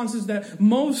 responses that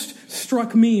most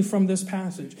struck me from this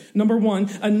passage. Number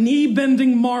 1, a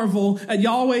knee-bending marvel at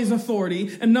Yahweh's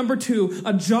authority. And number 2,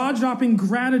 a jaw-dropping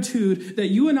gratitude that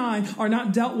you and I are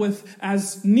not dealt with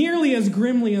as nearly as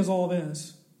grimly as all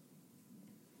this.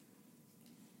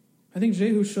 I think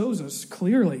Jehu shows us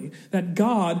clearly that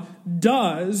God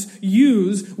does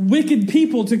use wicked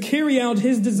people to carry out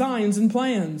his designs and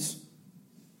plans.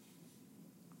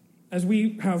 As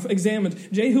we have examined,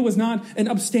 Jehu was not an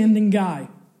upstanding guy.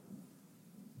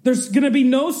 There's going to be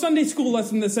no Sunday school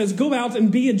lesson that says, go out and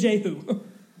be a Jehu.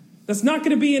 That's not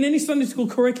going to be in any Sunday school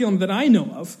curriculum that I know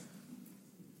of.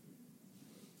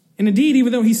 And indeed,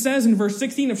 even though he says in verse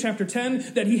 16 of chapter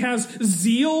 10 that he has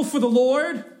zeal for the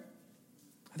Lord,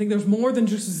 I think there's more than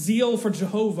just zeal for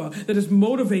Jehovah that is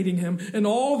motivating him in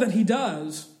all that he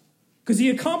does. Because he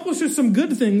accomplishes some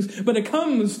good things, but it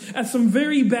comes at some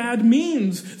very bad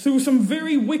means, through some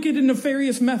very wicked and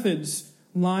nefarious methods.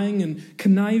 Lying and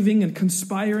conniving and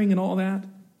conspiring and all that.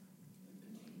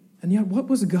 And yet, what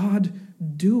was God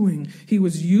doing? He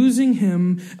was using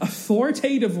him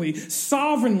authoritatively,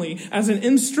 sovereignly, as an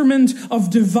instrument of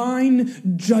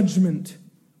divine judgment.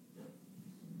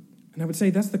 And I would say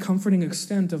that's the comforting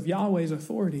extent of Yahweh's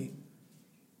authority.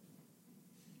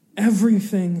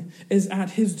 Everything is at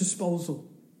his disposal.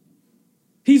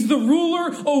 He's the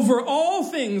ruler over all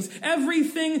things.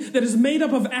 Everything that is made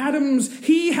up of atoms,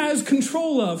 he has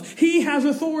control of. He has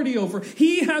authority over.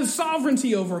 He has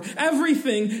sovereignty over.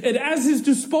 Everything is at his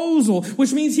disposal,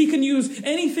 which means he can use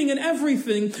anything and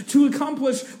everything to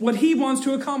accomplish what he wants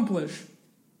to accomplish.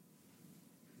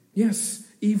 Yes,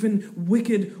 even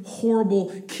wicked,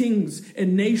 horrible kings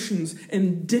and nations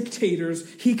and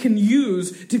dictators he can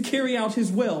use to carry out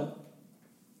his will.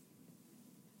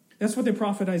 That's what the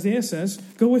prophet Isaiah says.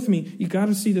 Go with me. You got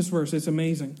to see this verse. It's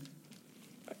amazing.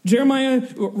 Jeremiah,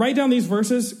 write down these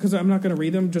verses, because I'm not going to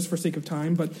read them just for sake of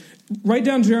time, but write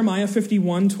down Jeremiah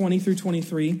 51, 20 through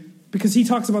 23, because he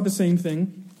talks about the same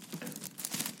thing.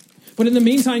 But in the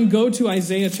meantime, go to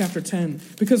Isaiah chapter 10,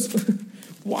 because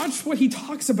watch what he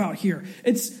talks about here.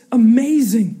 It's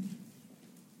amazing.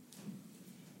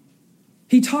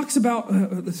 He talks about,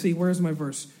 let's see, where's my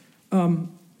verse?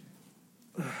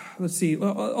 Let's see.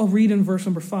 I'll read in verse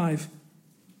number 5.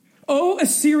 O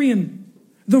Assyrian,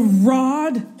 the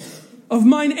rod of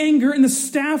mine anger and the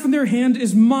staff in their hand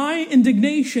is my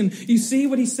indignation. You see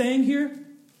what he's saying here?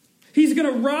 He's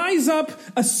going to rise up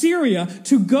Assyria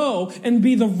to go and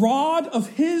be the rod of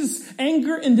his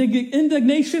anger and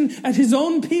indignation at his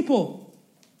own people.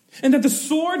 And that the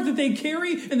sword that they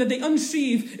carry and that they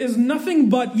unsheathe is nothing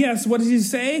but, yes, what does he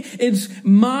say? It's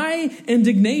my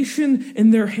indignation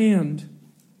in their hand.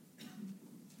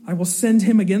 I will send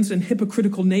him against an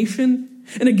hypocritical nation,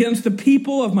 and against the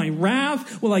people of my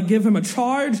wrath will I give him a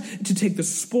charge to take the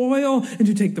spoil and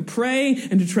to take the prey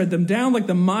and to tread them down like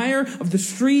the mire of the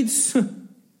streets.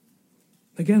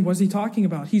 Again, what is he talking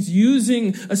about? He's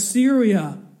using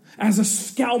Assyria as a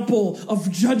scalpel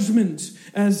of judgment,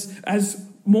 as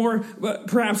more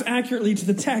perhaps accurately to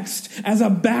the text, as a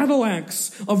battle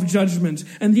axe of judgment.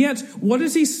 And yet, what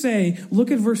does he say?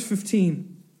 Look at verse 15.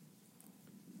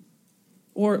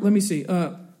 Or let me see,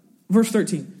 verse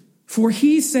 13. For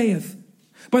he saith,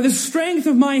 by the strength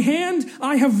of my hand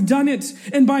I have done it,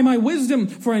 and by my wisdom,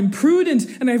 for I am prudent,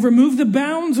 and I have removed the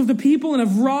bounds of the people, and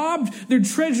have robbed their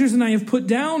treasures, and I have put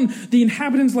down the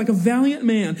inhabitants like a valiant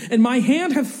man. And my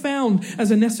hand hath found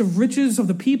as a nest of riches of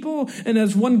the people, and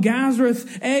as one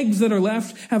gathereth eggs that are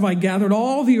left, have I gathered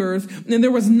all the earth, and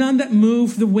there was none that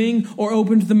moved the wing, or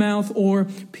opened the mouth, or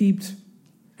peeped.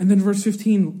 And then verse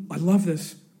 15, I love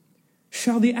this.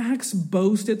 Shall the axe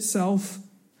boast itself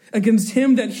against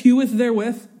him that heweth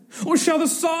therewith? Or shall the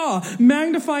saw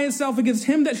magnify itself against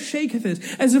him that shaketh it?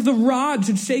 As if the rod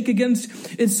should shake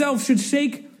against itself, should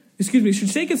shake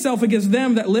itself against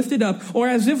them that lift it up. Or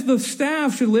as if the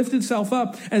staff should lift itself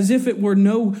up, as if it were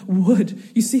no wood.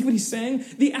 You see what he's saying?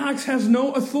 The axe has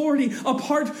no authority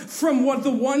apart from what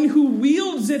the one who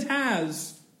wields it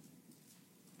has.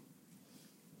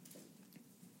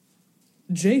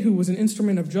 Jehu was an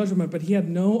instrument of judgment, but he had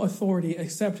no authority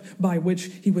except by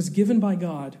which he was given by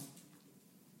God.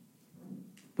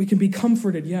 We can be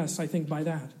comforted, yes, I think, by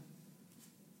that.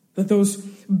 That those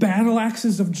battle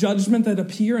axes of judgment that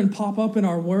appear and pop up in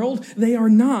our world, they are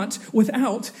not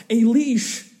without a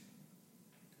leash.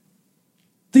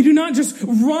 They do not just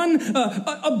run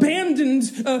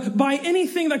abandoned by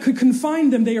anything that could confine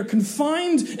them. They are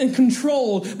confined and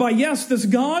controlled by, yes, this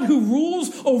God who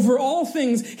rules over all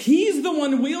things. He's the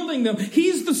one wielding them.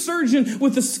 He's the surgeon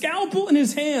with the scalpel in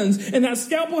his hands. And that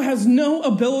scalpel has no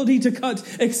ability to cut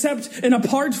except and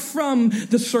apart from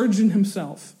the surgeon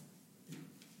himself.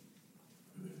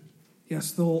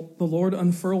 Yes, the Lord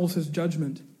unfurls his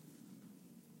judgment.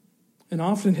 And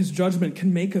often his judgment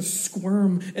can make us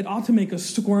squirm. It ought to make us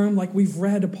squirm like we've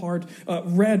read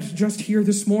just here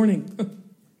this morning.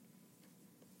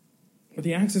 But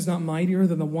the axe is not mightier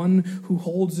than the one who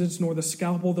holds it, nor the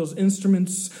scalpel. Those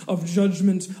instruments of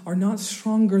judgment are not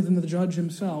stronger than the judge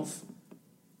himself.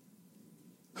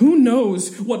 Who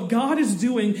knows what God is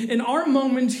doing in our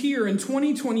moment here in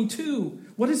 2022?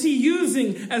 What is he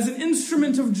using as an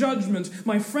instrument of judgment?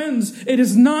 My friends, it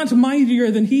is not mightier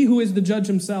than he who is the judge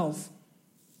himself.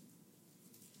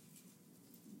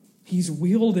 He's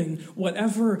wielding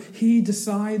whatever he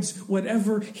decides,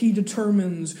 whatever he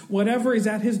determines, whatever is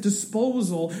at his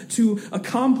disposal to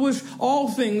accomplish all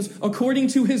things according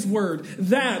to his word.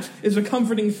 That is a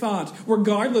comforting thought,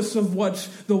 regardless of what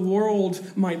the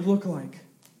world might look like.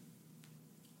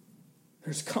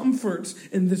 There's comfort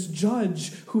in this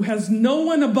judge who has no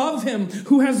one above him,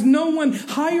 who has no one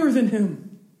higher than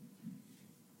him.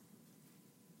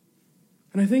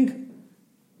 And I think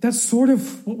that's sort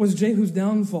of what was Jehu's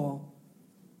downfall.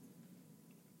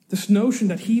 This notion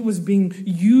that he was being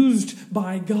used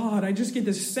by God. I just get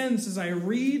this sense as I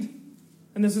read,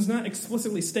 and this is not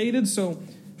explicitly stated, so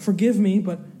forgive me,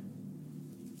 but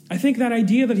I think that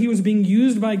idea that he was being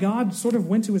used by God sort of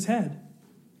went to his head.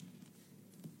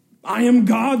 I am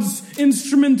God's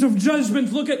instrument of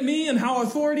judgment. Look at me and how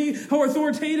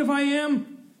authoritative I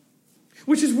am.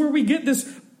 Which is where we get this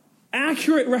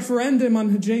accurate referendum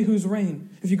on Jehu's reign.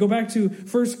 If you go back to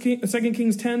 2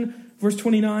 Kings 10, verse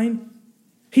 29,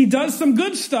 he does some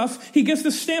good stuff. He gets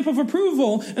the stamp of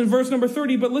approval in verse number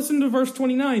 30. But listen to verse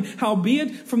 29.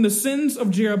 Howbeit from the sins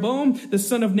of Jeroboam, the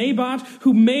son of Nebat,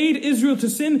 who made Israel to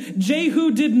sin,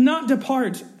 Jehu did not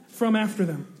depart from after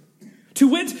them. To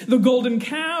wit, the golden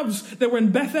calves that were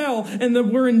in Bethel and that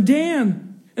were in Dan.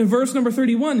 In verse number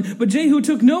 31, but Jehu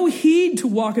took no heed to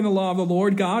walk in the law of the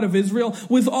Lord God of Israel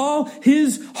with all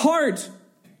his heart.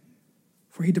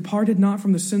 For he departed not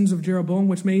from the sins of Jeroboam,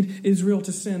 which made Israel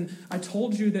to sin. I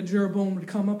told you that Jeroboam would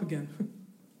come up again.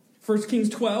 1 Kings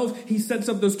 12, he sets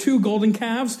up those 2 golden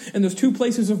calves and those 2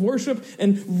 places of worship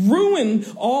and ruin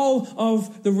all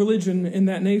of the religion in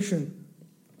that nation.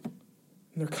 And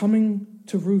they're coming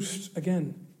to roost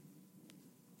again.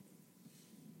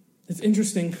 It's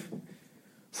interesting,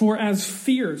 for as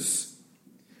fierce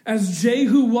as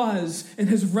Jehu was in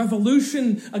his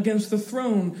revolution against the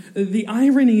throne, the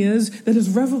irony is that his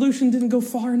revolution didn't go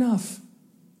far enough.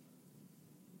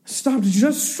 Stopped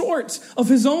just short of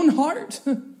his own heart.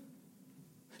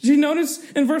 Did you notice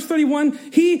in verse 31,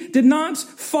 he did not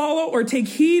follow or take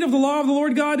heed of the law of the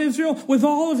Lord God Israel with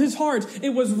all of his heart.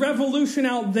 It was revolution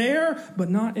out there, but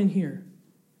not in here.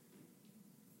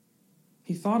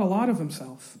 He thought a lot of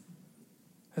himself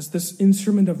as this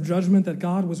instrument of judgment that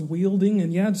God was wielding,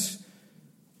 and yet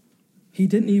he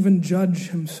didn't even judge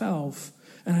himself.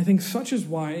 And I think such is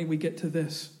why we get to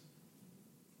this.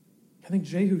 I think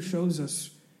Jehu shows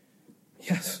us,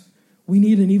 yes, we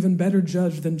need an even better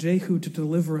judge than Jehu to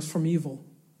deliver us from evil.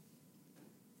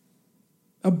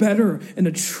 A better and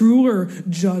a truer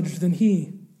judge than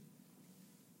he.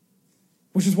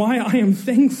 Which is why I am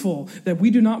thankful that we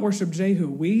do not worship Jehu.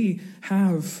 We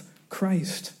have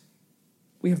Christ.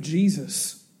 We have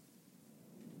Jesus.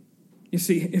 You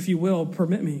see, if you will,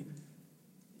 permit me.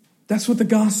 That's what the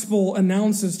gospel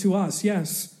announces to us,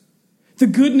 yes. The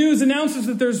good news announces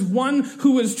that there's one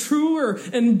who is truer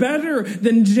and better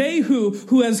than Jehu,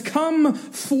 who has come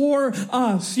for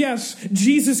us. Yes,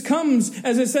 Jesus comes,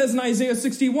 as it says in Isaiah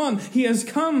 61. He has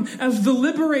come as the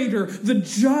liberator, the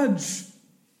judge.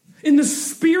 In the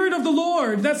Spirit of the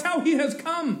Lord, that's how he has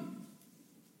come.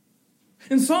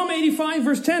 In Psalm 85,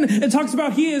 verse 10, it talks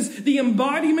about he is the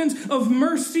embodiment of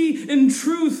mercy and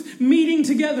truth meeting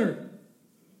together.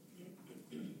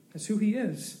 That's who he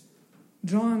is.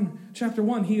 John chapter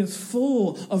 1, he is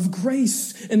full of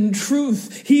grace and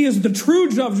truth. He is the true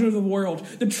judge of the world,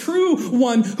 the true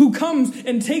one who comes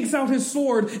and takes out his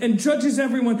sword and judges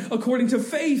everyone according to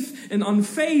faith and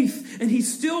unfaith. And he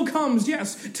still comes,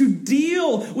 yes, to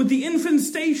deal with the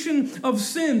infestation of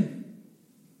sin.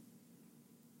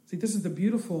 See, this is the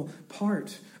beautiful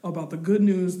part about the good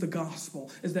news, the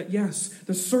gospel, is that yes,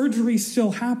 the surgery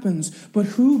still happens, but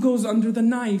who goes under the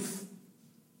knife?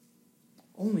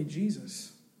 Only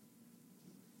Jesus.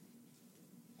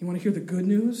 You want to hear the good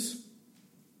news?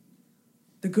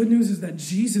 The good news is that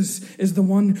Jesus is the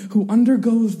one who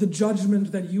undergoes the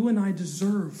judgment that you and I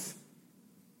deserve.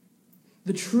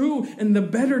 The true and the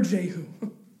better Jehu,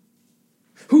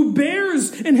 who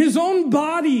bears in his own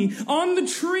body on the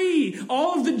tree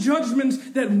all of the judgments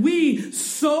that we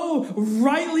so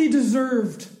rightly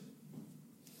deserved.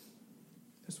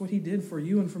 That's what he did for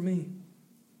you and for me.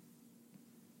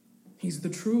 He's the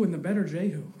true and the better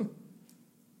Jehu,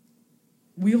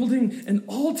 wielding an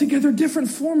altogether different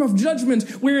form of judgment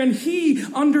wherein he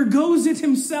undergoes it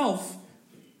himself.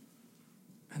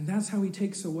 And that's how he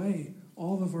takes away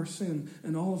all of our sin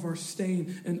and all of our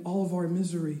stain and all of our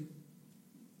misery.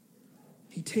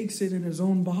 He takes it in his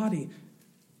own body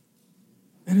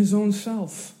and his own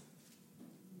self.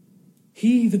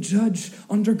 He, the judge,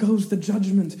 undergoes the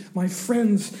judgment. My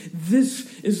friends,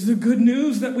 this is the good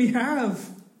news that we have.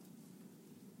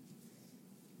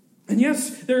 And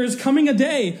yes, there is coming a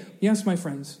day, yes, my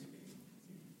friends,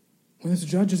 when this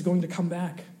judge is going to come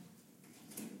back.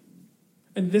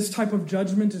 And this type of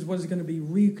judgment is what is going to be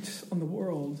wreaked on the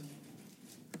world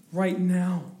right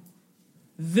now.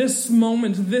 This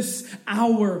moment, this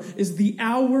hour is the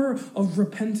hour of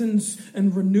repentance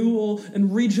and renewal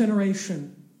and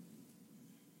regeneration.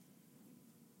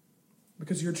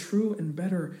 Because your true and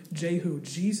better Jehu,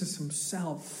 Jesus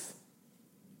himself,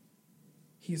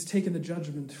 he has taken the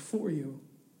judgment for you.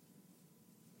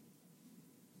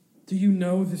 Do you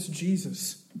know this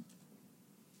Jesus?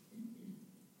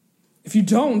 If you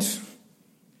don't,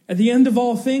 at the end of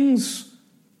all things,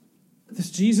 this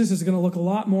Jesus is going to look a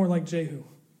lot more like Jehu.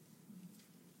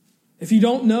 If you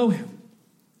don't know him,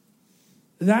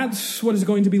 that's what is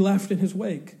going to be left in his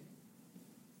wake.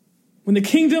 When the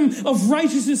kingdom of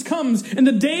righteousness comes and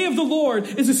the day of the Lord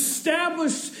is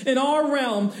established in our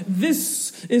realm,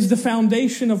 this is the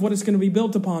foundation of what it's going to be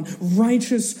built upon.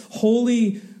 Righteous,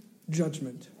 holy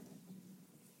judgment.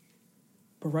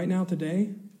 But right now,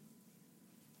 today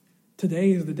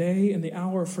is the day and the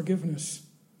hour of forgiveness.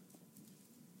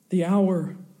 The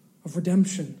hour of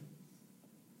redemption.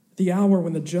 The hour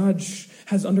when the judge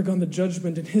has undergone the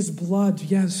judgment in his blood.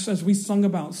 Yes, as we sung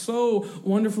about so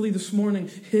wonderfully this morning,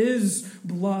 his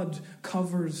blood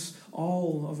covers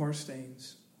all of our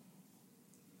stains.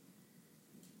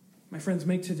 My friends,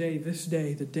 make today, this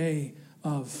day, the day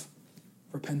of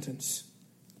repentance.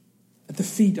 At the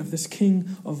feet of this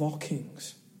King of all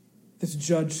kings, this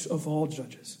judge of all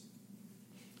judges.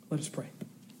 Let us pray.